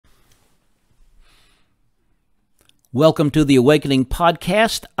Welcome to the Awakening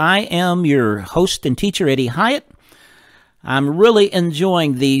Podcast. I am your host and teacher, Eddie Hyatt. I'm really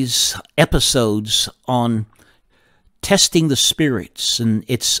enjoying these episodes on testing the spirits, and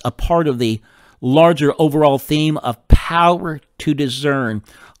it's a part of the larger overall theme of power to discern,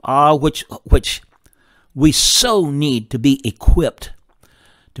 which we so need to be equipped,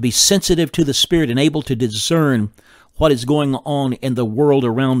 to be sensitive to the Spirit and able to discern what is going on in the world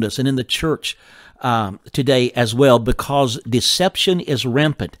around us and in the church today as well, because deception is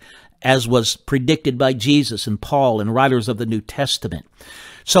rampant, as was predicted by Jesus and Paul and writers of the New Testament.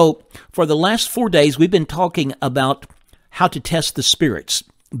 So for the last 4 days, we've been talking about how to test the spirits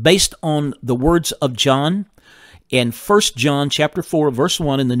based on the words of John in 1 John chapter 4, verse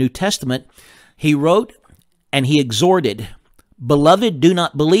 1 in the New Testament. He wrote and he exhorted, "Beloved, do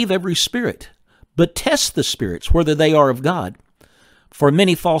not believe every spirit, but test the spirits, whether they are of God. For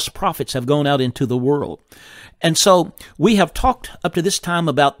many false prophets have gone out into the world." And so we have talked up to this time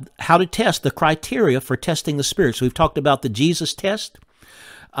about how to test, the criteria for testing the spirits. We've talked about the Jesus test.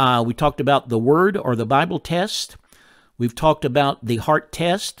 We talked about the Word or the Bible test. We've talked about the heart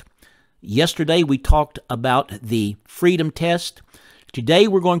test. Yesterday we talked about the freedom test. Today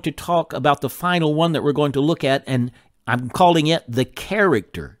we're going to talk about the final one that we're going to look at, and I'm calling it the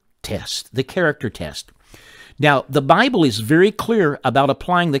character test. The character test. Now, the Bible is very clear about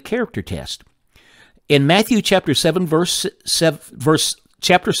applying the character test. In Matthew chapter 7, verse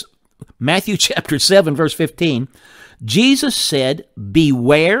 15, Jesus said,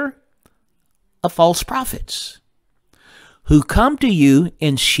 "Beware of false prophets who come to you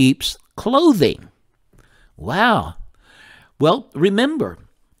in sheep's clothing." Wow. Well, remember,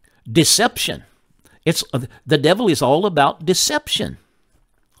 deception. The devil is all about deception.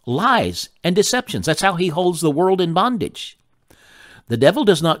 Lies and deceptions. That's how he holds the world in bondage. The devil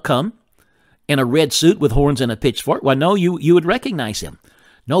does not come in a red suit with horns and a pitchfork. Well, no, you would recognize him.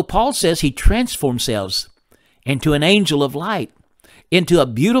 No, Paul says he transforms himself into an angel of light, into a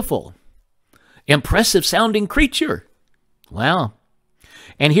beautiful, impressive-sounding creature. Wow.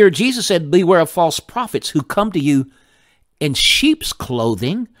 And here Jesus said, "Beware of false prophets who come to you in sheep's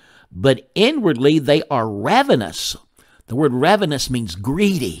clothing, but inwardly they are ravenous." The word ravenous means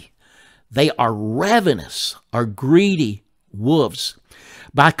greedy. They are ravenous, are greedy wolves.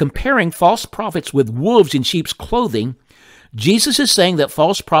 By comparing false prophets with wolves in sheep's clothing, Jesus is saying that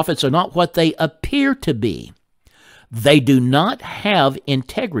false prophets are not what they appear to be. They do not have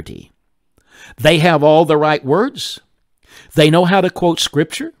integrity. They have all the right words. They know how to quote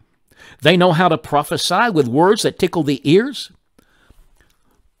Scripture. They know how to prophesy with words that tickle the ears.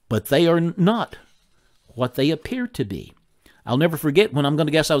 But they are not what they appear to be. I'll never forget when I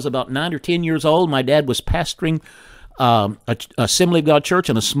was about 9 or 10 years old. My dad was pastoring a Assembly of God church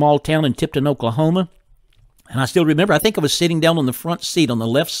in a small town in Tipton, Oklahoma. And I still remember, I think I was sitting down on the front seat on the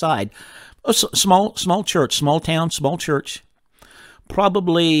left side. A small church, small town, small church.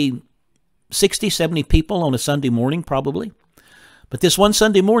 Probably 60, 70 people on a Sunday morning, probably. But this one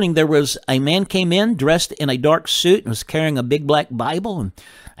Sunday morning, there was a man came in dressed in a dark suit and was carrying a big black Bible. And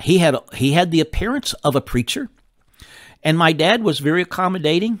he had the appearance of a preacher. And my dad was very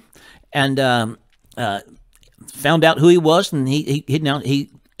accommodating and found out who he was, and he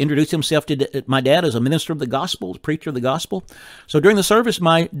introduced himself to my dad as a minister of the gospel, preacher of the gospel. So during the service,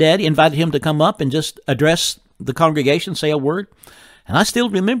 my dad invited him to come up and just address the congregation, say a word. And I still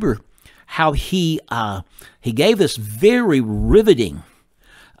remember how he gave this very riveting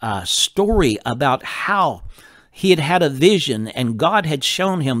story about how he had a vision, and God had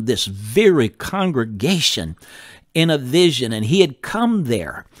shown him this very congregation in a vision, and he had come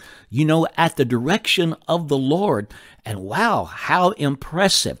there, at the direction of the Lord. And wow, how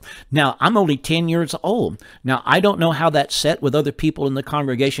impressive. Now, I'm only 10 years old. Now, I don't know how that set with other people in the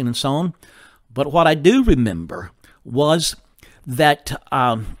congregation and so on, but what I do remember was that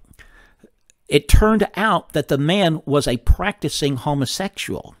it turned out that the man was a practicing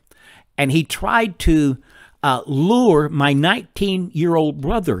homosexual, and he tried to lure my 19-year-old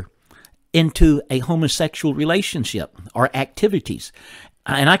brother into a homosexual relationship or activities.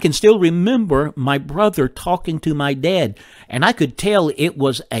 And I can still remember my brother talking to my dad, and I could tell it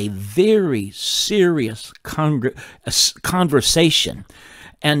was a very serious conversation.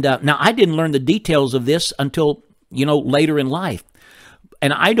 And now I didn't learn the details of this until, later in life.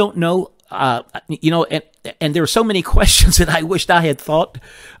 And I don't know, and there are so many questions that I wished I had thought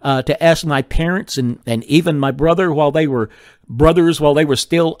to ask my parents and even my brother while they were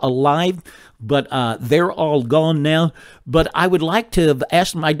still alive, but they're all gone now. But I would like to have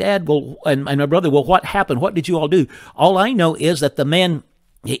asked my dad, and my brother, well, what happened? What did you all do? All I know is that the man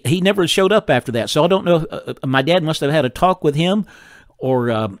He never showed up after that. So I don't know. My dad must have had a talk with him,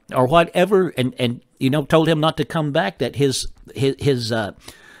 or whatever, and told him not to come back. That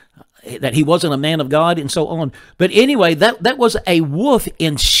that he wasn't a man of God, and so on. But anyway, that was a wolf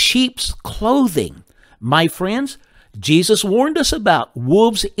in sheep's clothing, my friends. Jesus warned us about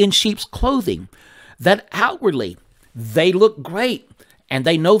wolves in sheep's clothing. That outwardly they look great and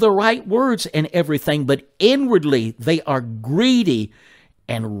they know the right words and everything, but inwardly they are greedy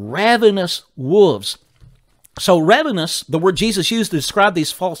and ravenous wolves. So ravenous, the word Jesus used to describe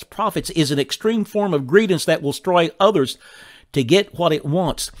these false prophets, is an extreme form of greediness that will destroy others to get what it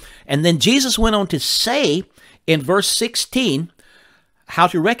wants. And then Jesus went on to say in verse 16 how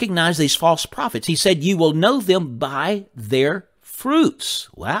to recognize these false prophets. He said, you will know them by their fruits.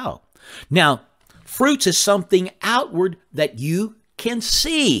 Wow. Now, fruits is something outward that you can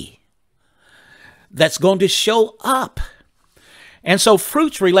see, that's going to show up. And so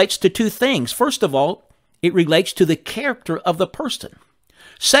fruits relates to two things. First of all, it relates to the character of the person.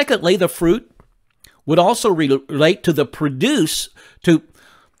 Secondly, the fruit would also relate to the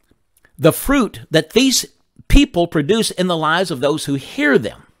fruit that these people produce in the lives of those who hear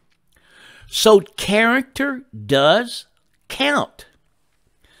them. So character does count.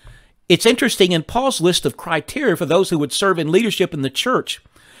 It's interesting, in Paul's list of criteria for those who would serve in leadership in the church,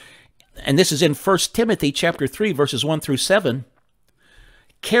 and this is in 1 Timothy chapter 3, verses 1 through 7,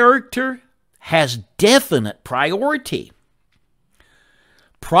 character has definite priority.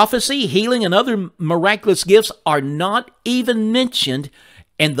 Prophecy, healing, and other miraculous gifts are not even mentioned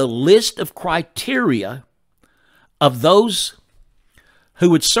in the list of criteria of those who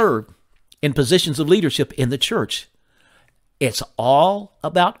would serve in positions of leadership in the church. It's all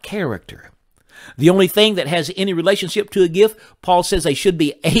about character. The only thing that has any relationship to a gift, Paul says they should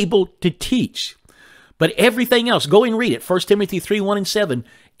be able to teach. But everything else, go and read it, 1 Timothy 3, 1 and 7,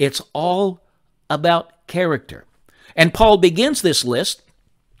 it's all about character. And Paul begins this list,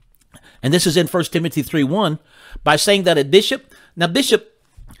 and this is in 1 Timothy 3, 1, by saying that a bishop, now bishop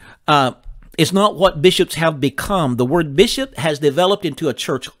is not what bishops have become. The word bishop has developed into a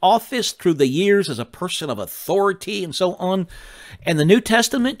church office through the years as a person of authority and so on. In the New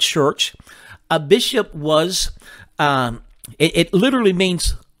Testament church, a bishop was, it literally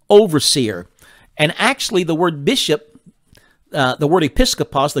means overseer. And actually the word bishop, the word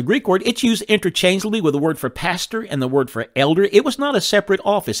episkopos, the Greek word, it's used interchangeably with the word for pastor and the word for elder. It was not a separate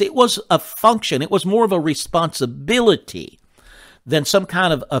office. It was a function. It was more of a responsibility than some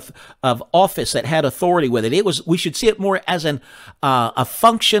kind of office that had authority with it. We should see it more as a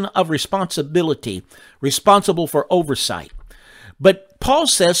function of responsibility, responsible for oversight. But Paul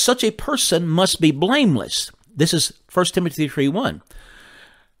says such a person must be blameless. This is 1 Timothy 3:1.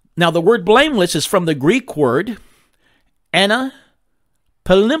 Now the word blameless is from the Greek word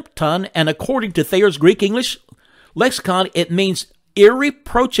anapelimpton, and according to Thayer's Greek English lexicon, it means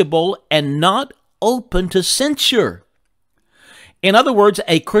irreproachable and not open to censure. In other words,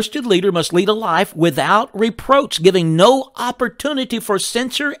 a Christian leader must lead a life without reproach, giving no opportunity for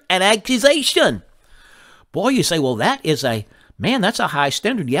censure and accusation. Boy, you say, well, that's a high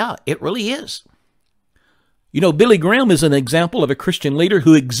standard. Yeah, it really is. You know, Billy Graham is an example of a Christian leader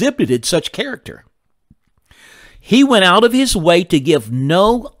who exhibited such character. He went out of his way to give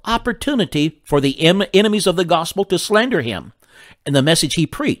no opportunity for the enemies of the gospel to slander him and the message he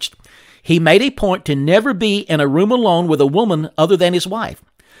preached. He made a point to never be in a room alone with a woman other than his wife.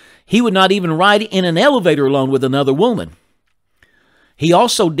 He would not even ride in an elevator alone with another woman. He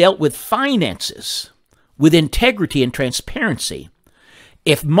also dealt with finances with integrity and transparency.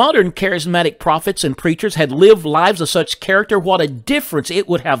 If modern charismatic prophets and preachers had lived lives of such character, what a difference it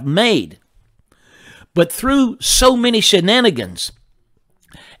would have made. But through so many shenanigans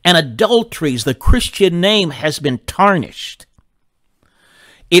and adulteries, the Christian name has been tarnished.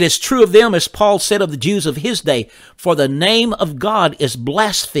 It is true of them, as Paul said of the Jews of his day, for the name of God is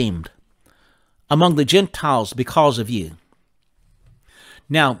blasphemed among the Gentiles because of you.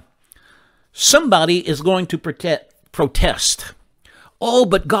 Now, somebody is going to protest. Oh,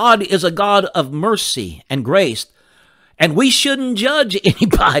 but God is a God of mercy and grace, and we shouldn't judge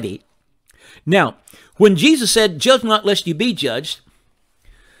anybody. Now, when Jesus said, judge not lest you be judged,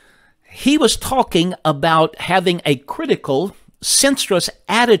 he was talking about having a critical, censorious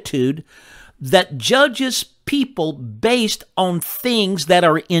attitude that judges people based on things that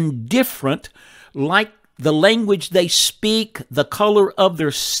are indifferent, like the language they speak, the color of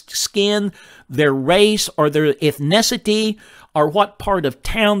their skin, their race, or their ethnicity, or what part of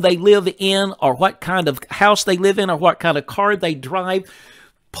town they live in, or what kind of house they live in, or what kind of car they drive.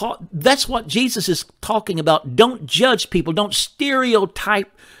 That's what Jesus is talking about. Don't judge people. Don't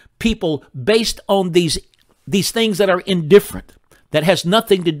stereotype people based on these things that are indifferent, that has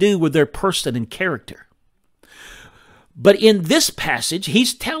nothing to do with their person and character. But in this passage,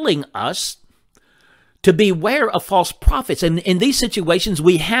 he's telling us to beware of false prophets. And in these situations,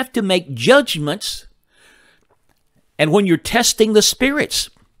 we have to make judgments. And when you're testing the spirits,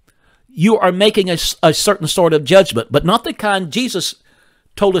 you are making a certain sort of judgment, but not the kind Jesus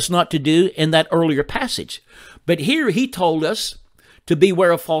told us not to do in that earlier passage. But here he told us to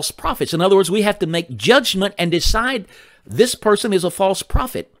beware of false prophets. In other words, we have to make judgment and decide this person is a false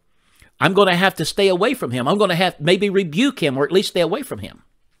prophet. I'm going to have to stay away from him. I'm going to have maybe rebuke him or at least stay away from him.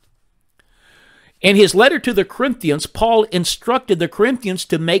 In his letter to the Corinthians, Paul instructed the Corinthians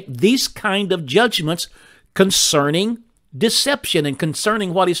to make these kind of judgments concerning deception and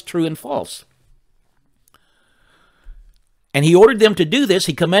concerning what is true and false. And he ordered them to do this.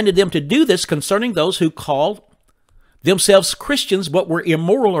 He commanded them to do this concerning those who called themselves Christians but were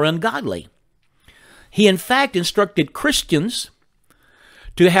immoral or ungodly. He, in fact, instructed Christians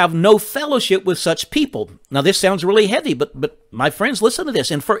to have no fellowship with such people. Now, this sounds really heavy, but my friends, listen to this.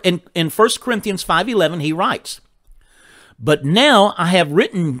 In 1 Corinthians 5:11, he writes, "But now I have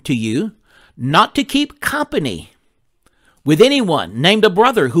written to you not to keep company with anyone named a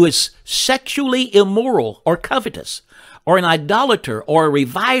brother who is sexually immoral or covetous, or an idolater, or a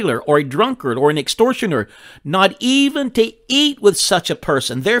reviler, or a drunkard, or an extortioner, not even to eat with such a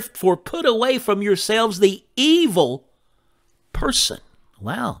person. Therefore put away from yourselves the evil person."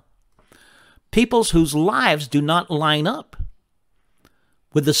 Wow. Peoples whose lives do not line up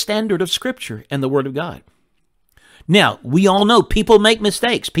with the standard of Scripture and the Word of God. Now, we all know people make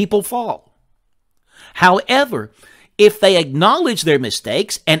mistakes. People fall. However, if they acknowledge their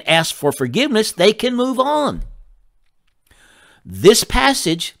mistakes and ask for forgiveness, they can move on. This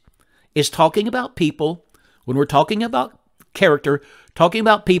passage is talking about people, when we're talking about character, talking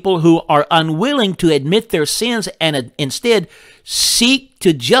about people who are unwilling to admit their sins and instead seek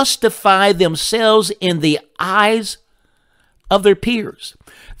to justify themselves in the eyes of their peers.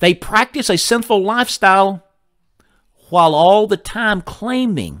 They practice a sinful lifestyle while all the time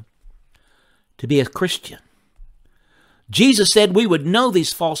claiming to be a Christian. Jesus said we would know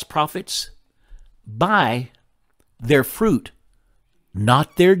these false prophets by their fruit,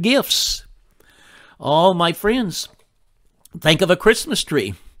 not their gifts. Oh, my friends, think of a Christmas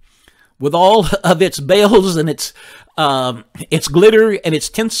tree with all of its bells and its glitter and its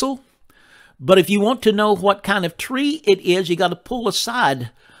tinsel. But if you want to know what kind of tree it is, you got to pull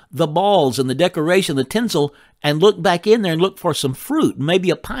aside the balls and the decoration, the tinsel, and look back in there and look for some fruit, maybe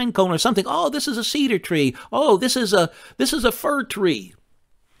a pine cone or something. Oh, this is a cedar tree. Oh, this is a fir tree.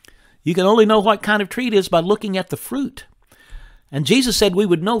 You can only know what kind of tree it is by looking at the fruit. And Jesus said we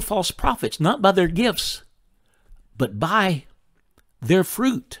would know false prophets, not by their gifts, but by their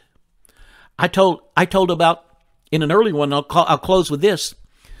fruit. I told about, in an early one, I'll close with this.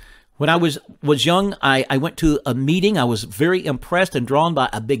 When I was young, I went to a meeting. I was very impressed and drawn by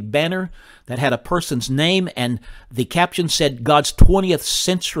a big banner that had a person's name, and the caption said, God's 20th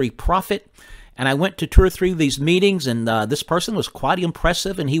century prophet. And I went to 2 or 3 of these meetings, and this person was quite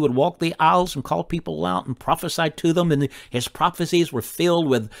impressive, and he would walk the aisles and call people out and prophesy to them, and his prophecies were filled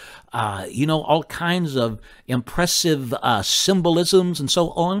with, all kinds of impressive symbolisms and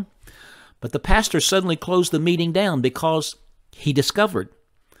so on. But the pastor suddenly closed the meeting down because he discovered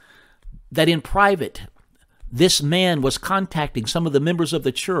that in private, this man was contacting some of the members of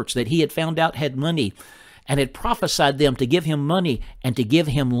the church that he had found out had money and had prophesied them to give him money and to give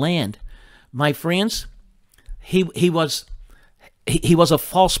him land. My friends, he was a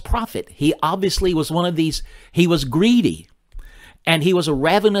false prophet. He obviously was one of these. He was greedy, and he was a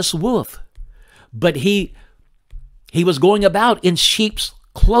ravenous wolf. But he was going about in sheep's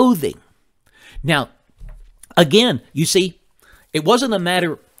clothing. Now, again, you see, it wasn't a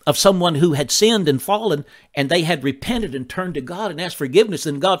matter of someone who had sinned and fallen, and they had repented and turned to God and asked forgiveness,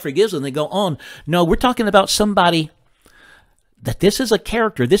 and God forgives them, and they go on. No, we're talking about somebody that this is a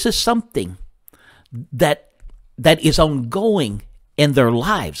character, this is something that is ongoing in their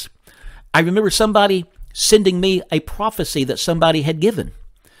lives. I remember somebody sending me a prophecy that somebody had given.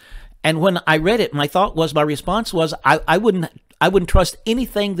 And when I read it, my response was, I wouldn't trust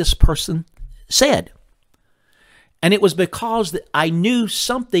anything this person said. And it was because that I knew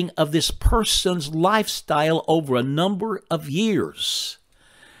something of this person's lifestyle over a number of years.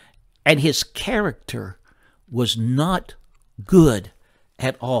 And his character was not good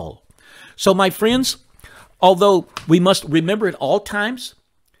at all. So, my friends, although we must remember at all times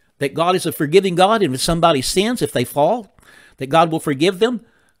that God is a forgiving God, and if somebody sins, if they fall, that God will forgive them,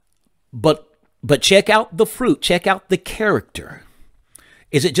 But check out the fruit, check out the character.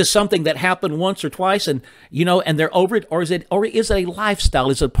 Is it just something that happened once or twice and and they're over it, or is it a lifestyle?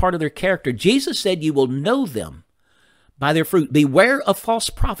 Is it a part of their character? Jesus said you will know them by their fruit. Beware of false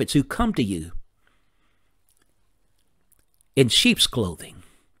prophets who come to you in sheep's clothing,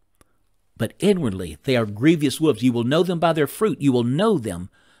 but inwardly they are grievous wolves. You will know them by their fruit. You will know them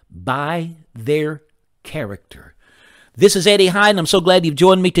by their character. This is Eddie Hine. I'm so glad you've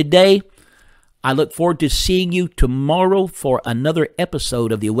joined me today. I look forward to seeing you tomorrow for another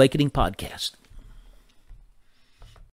episode of the Awakening Podcast.